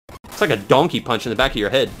It's like a donkey punch in the back of your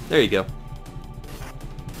head. There you go.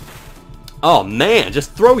 Oh man,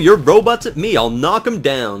 just throw your robots at me. I'll knock them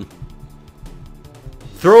down.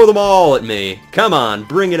 Throw them all at me. Come on,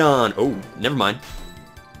 bring it on. Oh, never mind.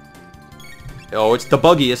 Oh, it's the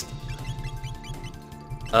buggiest.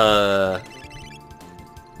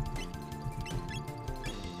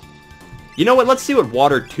 You know what? Let's see what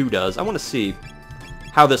Water 2 does. I want to see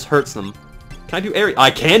how this hurts them. Can I do area? I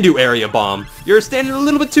can do area bomb. You're standing a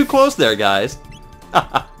little bit too close there, guys.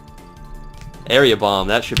 Area bomb.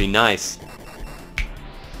 That should be nice.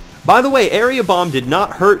 By the way, area bomb did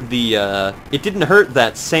not hurt the, it didn't hurt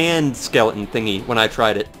that sand skeleton thingy when I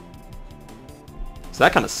tried it. So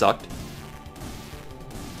that kind of sucked.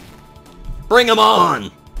 Bring them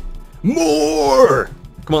on! More!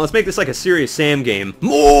 Come on, let's make this like a Serious Sam game.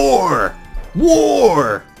 More!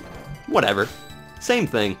 War! Whatever. Same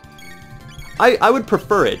thing. I would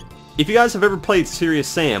prefer it. If you guys have ever played Serious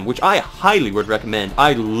Sam, which I highly would recommend,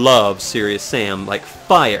 I love Serious Sam like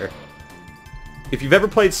fire. If you've ever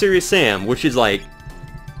played Serious Sam, which is like...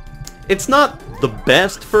 It's not the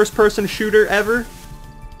best first-person shooter ever,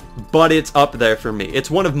 but it's up there for me.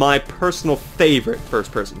 It's one of my personal favorite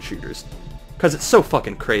first-person shooters. Because it's so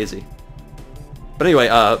fucking crazy. But anyway,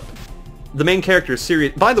 the main character is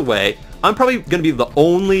Serious... By the way, I'm probably going to be the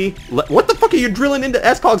only... What the fuck are you drilling into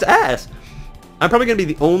S-Cog's ass? I'm probably going to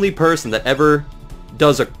be the only person that ever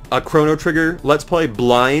does a Chrono Trigger Let's Play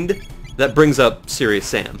blind that brings up Serious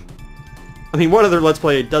Sam. I mean, what other Let's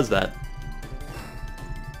Play does that?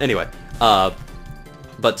 Anyway,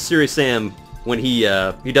 but Serious Sam, when he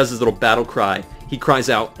does his little battle cry, he cries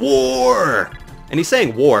out, "War!" And he's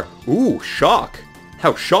saying war. Ooh, shock.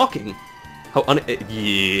 How shocking. How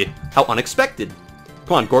unexpected.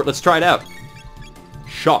 Come on, Gort, let's try it out.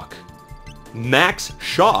 Shock. Max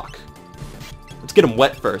shock. Let's get him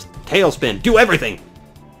wet first. Tailspin. Do everything.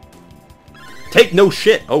 Take no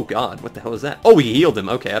shit. Oh, God. What the hell is that? Oh, he healed him.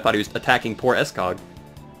 Okay, I thought he was attacking poor S-Cog.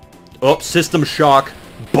 Oh, system shock.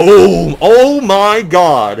 Boom. Oh, my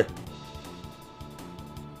God.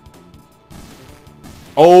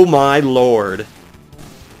 Oh, my Lord.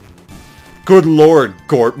 Good Lord,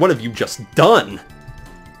 Gort. What have you just done?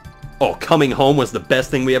 Oh, coming home was the best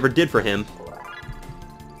thing we ever did for him.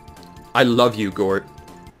 I love you, Gort.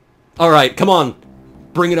 Alright, come on.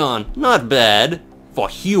 Bring it on. Not bad. For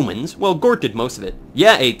humans. Well, Gort did most of it.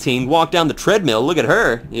 Yeah, 18. Walk down the treadmill. Look at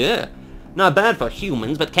her. Yeah. Not bad for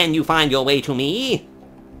humans, but can you find your way to me?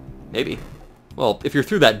 Maybe. Well, if you're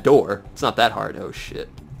through that door, it's not that hard. Oh, shit.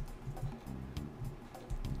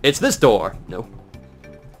 It's this door. No.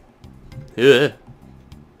 Yeah.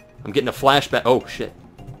 I'm getting a flashback. Oh, shit.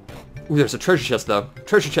 Ooh, there's a treasure chest, though.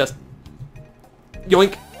 Treasure chest.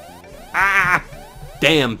 Yoink. Ah!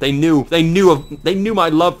 Damn, they knew my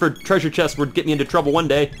love for treasure chests would get me into trouble one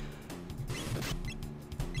day.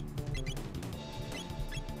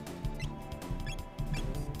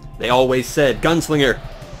 They always said, Gunslinger,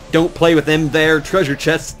 don't play with them there treasure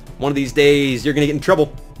chests. One of these days, you're gonna get in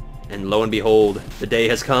trouble. And lo and behold, the day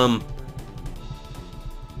has come.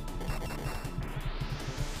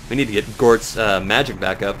 We need to get Gort's magic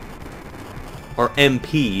back up. Or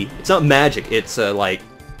MP. It's not magic, it's like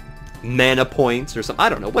mana points or something. I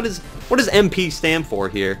don't know. What does MP stand for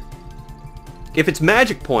here? If it's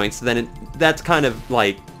magic points, then that's kind of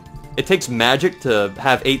like... It takes magic to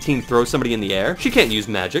have 18 throw somebody in the air. She can't use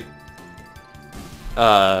magic.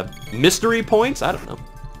 Mystery points? I don't know.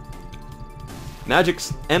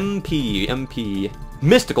 Magic's MP.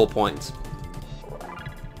 Mystical points.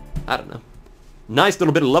 I don't know. Nice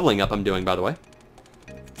little bit of leveling up I'm doing, by the way.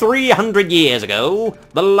 300 years ago,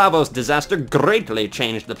 the Lavos disaster greatly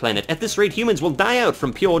changed the planet. At this rate, humans will die out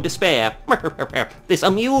from pure despair. This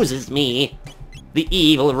amuses me. The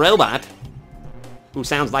evil robot, who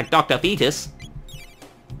sounds like Dr. Fetus.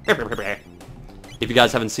 If you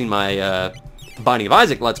guys haven't seen my Binding of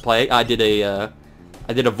Isaac Let's Play, I did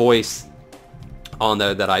a voice on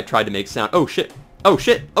there that I tried to make sound. Oh shit! Oh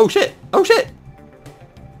shit! Oh shit! Oh shit!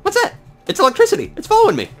 What's that? It's electricity! It's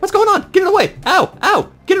following me! What's going on? Get it away! Ow!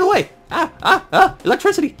 Ow! Get it away! Ah!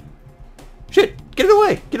 Electricity! Shit! Get it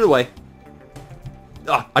away! Get it away!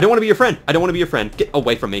 Ah! I don't want to be your friend! I don't want to be your friend! Get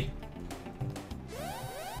away from me!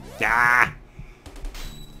 Ah!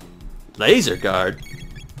 Laser guard?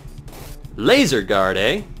 Laser guard,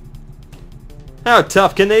 eh? How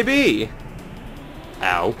tough can they be?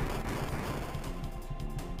 Ow.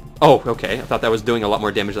 Oh, okay. I thought that was doing a lot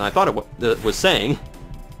more damage than I thought it was saying.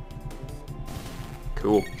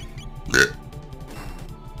 Cool.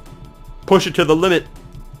 Push it to the limit.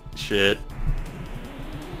 Shit.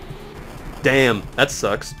 Damn, that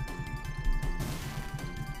sucks.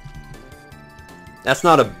 That's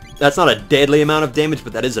not That's not a deadly amount of damage,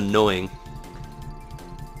 but that is annoying.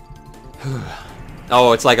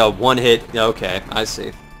 Oh, it's like a one hit. Okay, I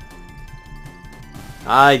see.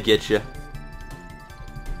 I get you.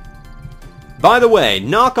 By the way,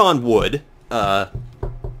 knock on wood, but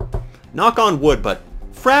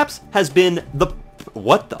Fraps has been the...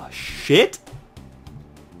 What the shit?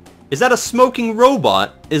 Is that a smoking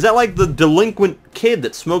robot? Is that like the delinquent kid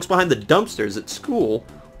that smokes behind the dumpsters at school?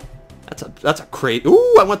 That's a crate.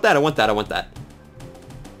 Ooh, I want that, I want that, I want that.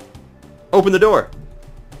 Open the door.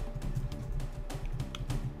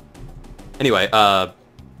 Anyway, ooh, I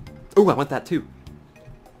want that too.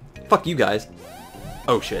 Fuck you guys.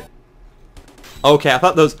 Oh shit. Okay, I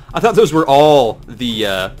thought those were all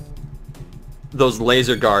the those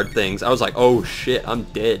laser guard things. I was like, oh shit, I'm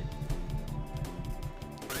dead.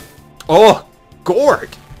 Oh,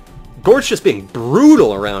 Gort! Gort's just being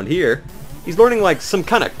brutal around here. He's learning like some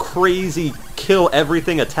kind of crazy kill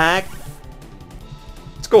everything attack.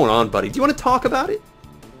 What's going on, buddy? Do you want to talk about it?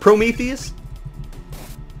 Prometheus?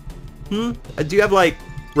 Do you have like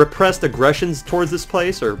repressed aggressions towards this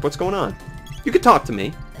place, or what's going on? You could talk to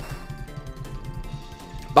me.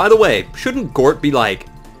 By the way, shouldn't Gort be like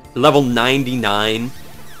level 99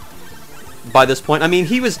 by this point? I mean,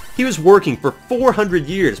 he was working for 400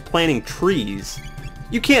 years planting trees.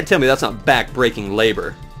 You can't tell me that's not back-breaking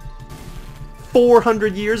labor.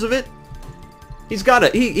 400 years of it? He's got to...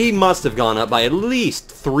 He must have gone up by at least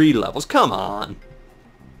 3 levels. Come on.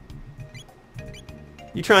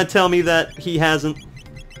 You trying to tell me that he hasn't?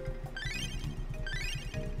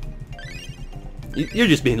 You're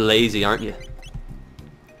just being lazy, aren't you?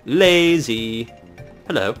 Lazy.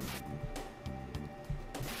 Hello.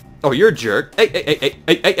 Oh, you're a jerk. Hey.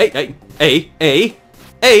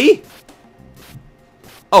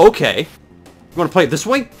 Oh, okay. You want to play it this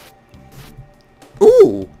way?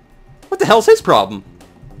 Ooh. What the hell's his problem?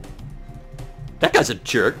 That guy's a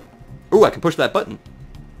jerk. Ooh, I can push that button.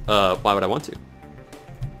 Why would I want to?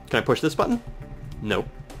 Can I push this button? Nope.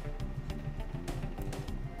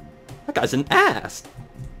 That guy's an ass.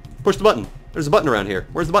 Push the button. There's a button around here.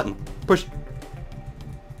 Where's the button? Push.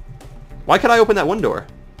 Why could I open that one door?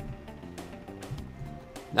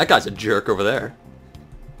 That guy's a jerk over there.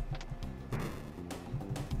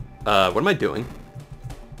 What am I doing?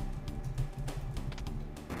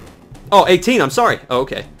 Oh, 18, I'm sorry. Oh,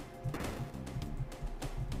 okay.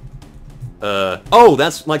 Oh,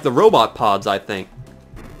 that's like the robot pods, I think.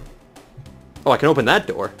 Oh, I can open that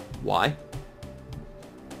door. Why?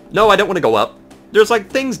 No, I don't want to go up. There's like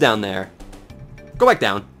things down there. Go back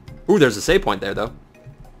down. Ooh, there's a save point there, though.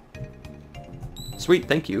 Sweet,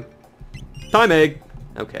 thank you. Time egg.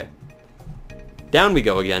 Okay. Down we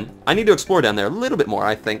go again. I need to explore down there a little bit more,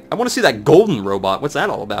 I think. I want to see that golden robot. What's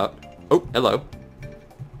that all about? Oh, hello.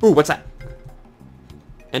 Ooh, what's that?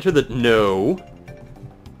 Enter the... No.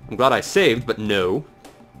 I'm glad I saved, but no.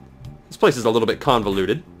 This place is a little bit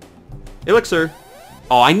convoluted. Elixir.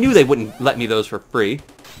 Oh, I knew they wouldn't let me those for free.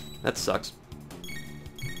 That sucks.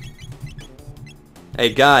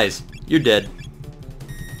 Hey, guys. You're dead.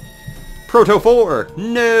 Proto 4.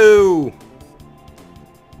 No.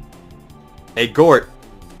 Hey, Gort.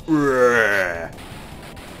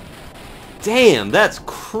 Damn, that's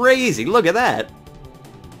crazy. Look at that.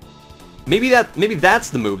 Maybe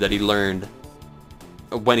that's the move that he learned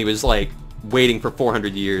when he was like waiting for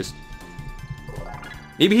 400 years.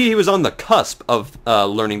 Maybe he was on the cusp of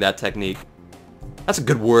learning that technique. That's a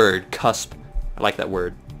good word, cusp. I like that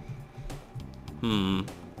word. Run.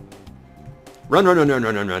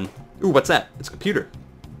 Ooh, what's that? It's a computer.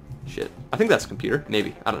 Shit. I think that's a computer.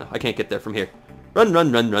 Maybe. I don't know. I can't get there from here. Run.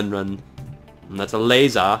 And that's a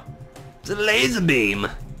laser. It's a laser beam.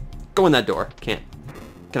 Go in that door. Can't.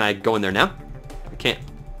 Can I go in there now? I can't.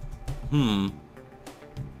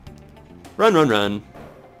 Run.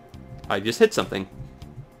 I just hit something.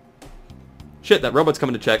 Shit, that robot's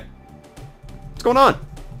coming to check. What's going on?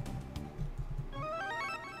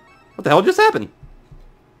 What the hell just happened?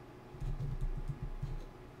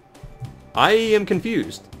 I am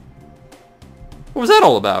confused. What was that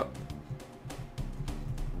all about?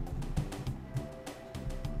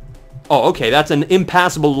 Oh, okay, that's an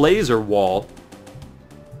impassable laser wall.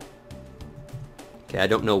 Okay, I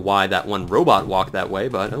don't know why that one robot walked that way,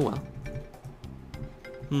 but oh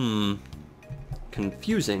well.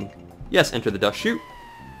 Confusing. Yes, enter the dust chute.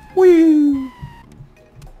 Whee!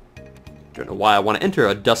 Don't know why I want to enter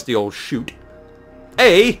a dusty old chute.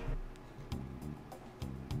 Hey!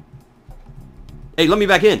 Hey, let me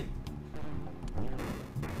back in.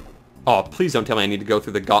 Oh, please don't tell me I need to go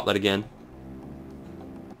through the gauntlet again.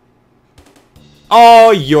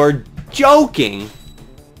 Oh, you're joking!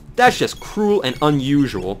 That's just cruel and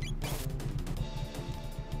unusual.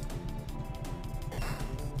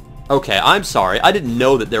 Okay, I'm sorry. I didn't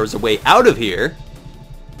know that there was a way out of here.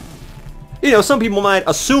 You know, some people might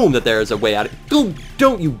assume that there is a way out of...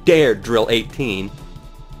 Don't you dare drill 18.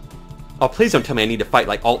 Oh, please don't tell me I need to fight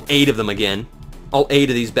like all 8 of them again. All 8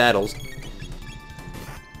 of these battles.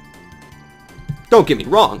 Don't get me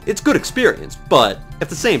wrong, it's good experience, but at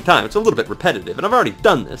the same time, it's a little bit repetitive, and I've already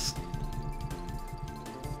done this.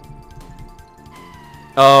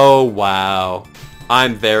 Oh, wow.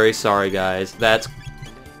 I'm very sorry, guys. That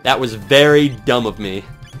was very dumb of me.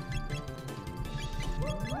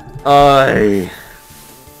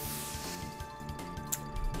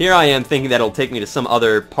 Here I am thinking that it'll take me to some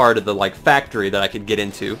other part of the, like, factory that I could get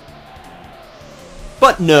into.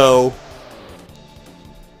 But no.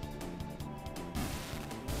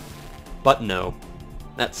 But no.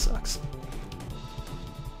 That sucks.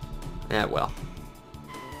 Yeah, well.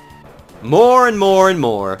 More and more and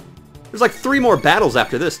more. There's like 3 more battles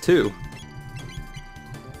after this, too.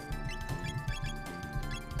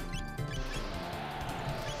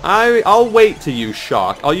 I'll wait to use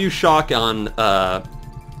shock. I'll use shock on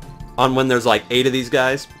when there's like 8 of these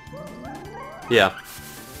guys. Yeah.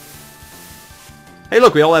 Hey,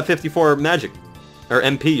 look, we all have 54 magic. Or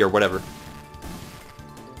MP or whatever.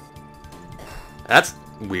 That's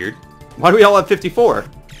weird. Why do we all have 54?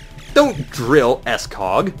 Don't drill,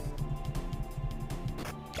 S-Cog.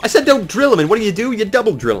 I said don't drill him, and what do? You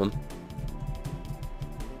double drill him.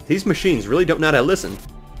 These machines really don't know how to listen.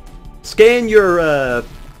 Scan your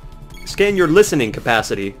listening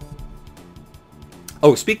capacity.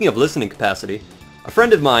 Oh, speaking of listening capacity, a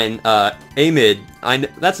friend of mine, Amid,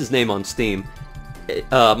 that's his name on Steam.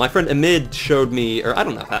 My friend Amid showed me, or I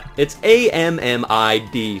don't know, it's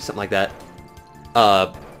A-M-M-I-D, something like that.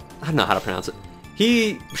 I don't know how to pronounce it.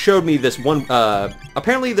 He showed me this one,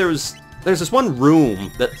 apparently there's this one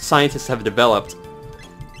room that scientists have developed,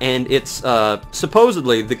 and it's,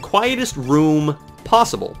 supposedly the quietest room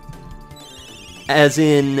possible. As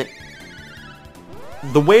in,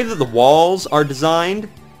 the way that the walls are designed,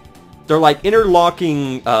 they're like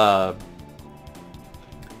interlocking, they're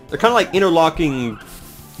kind of like interlocking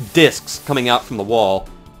discs coming out from the wall,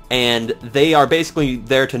 and they are basically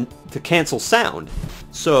there to cancel sound.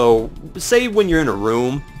 So, say when you're in a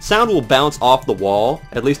room, sound will bounce off the wall,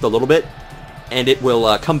 at least a little bit, and it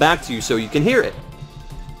will come back to you so you can hear it.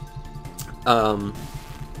 And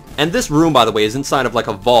this room, by the way, is inside of like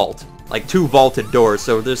a vault, like 2 vaulted doors,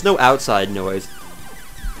 so there's no outside noise.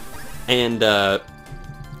 And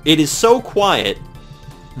it is so quiet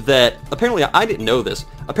that, apparently, I didn't know this,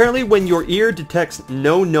 apparently when your ear detects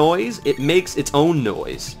no noise, it makes its own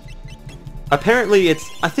noise. Apparently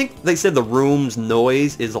I think they said the room's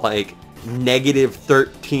noise is like negative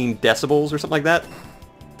 13 decibels or something like that.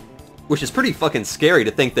 Which is pretty fucking scary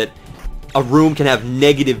to think that a room can have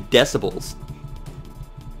negative decibels.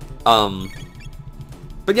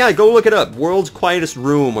 But yeah, go look it up. World's quietest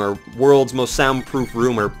room, or world's most soundproof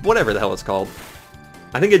room, or whatever the hell it's called.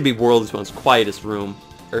 I think it'd be world's most quietest room,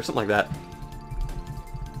 or something like that.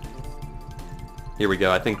 Here we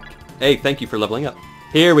go, I think... Hey, thank you for leveling up.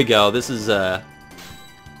 Here we go, this is, Now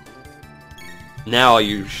I'll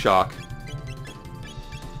use shock.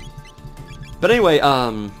 But anyway,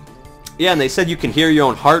 yeah, and they said you can hear your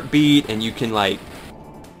own heartbeat, and you can, like...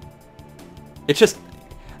 It's just...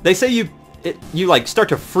 They say you like, start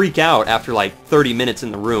to freak out after, like, 30 minutes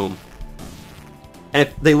in the room. And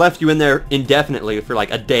if they left you in there indefinitely for,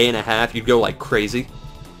 like, a day and a half, you'd go, like, crazy.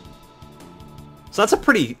 So that's a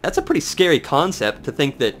pretty scary concept, to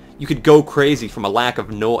think that you could go crazy from a lack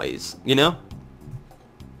of noise, you know?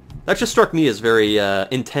 That just struck me as very,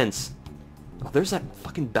 intense. Oh, there's that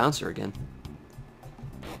fucking bouncer again.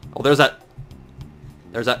 Oh, there's that...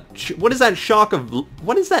 What is that shock of...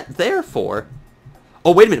 What is that there for?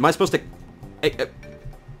 Oh, wait a minute, am I supposed to... Hey,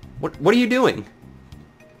 what are you doing?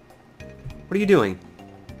 What are you doing?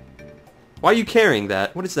 Why are you carrying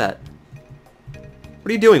that? What is that? What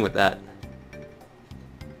are you doing with that?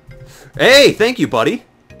 Hey, thank you, buddy.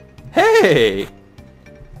 Hey!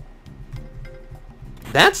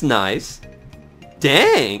 That's nice.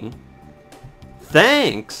 Dang.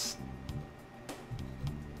 Thanks.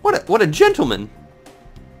 What a gentleman.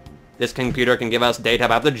 This computer can give us data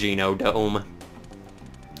about the Geno dome.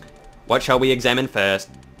 What shall we examine first?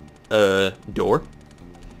 Door?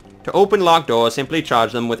 To open locked doors, simply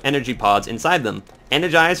charge them with energy pods inside them.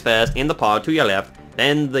 Energize first in the pod to your left,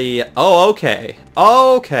 then the... Oh, okay.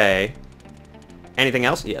 Okay. Anything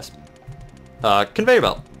else? Yes. Conveyor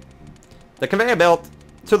belt. The conveyor belt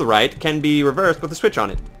to the right can be reversed with a switch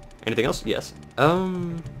on it. Anything else? Yes.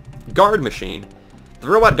 Guard machine. The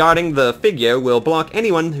robot guarding the figure will block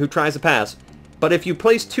anyone who tries to pass, but if you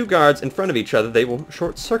place 2 guards in front of each other, they will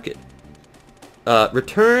short-circuit.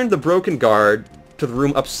 Return the broken guard to the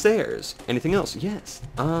room upstairs. Anything else? Yes.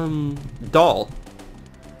 Doll.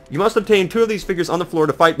 You must obtain 2 of these figures on the floor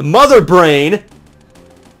to fight the Mother Brain!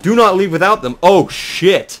 Do not leave without them. Oh,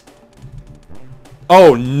 shit.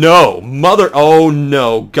 Oh, no. Oh,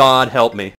 no. God help me.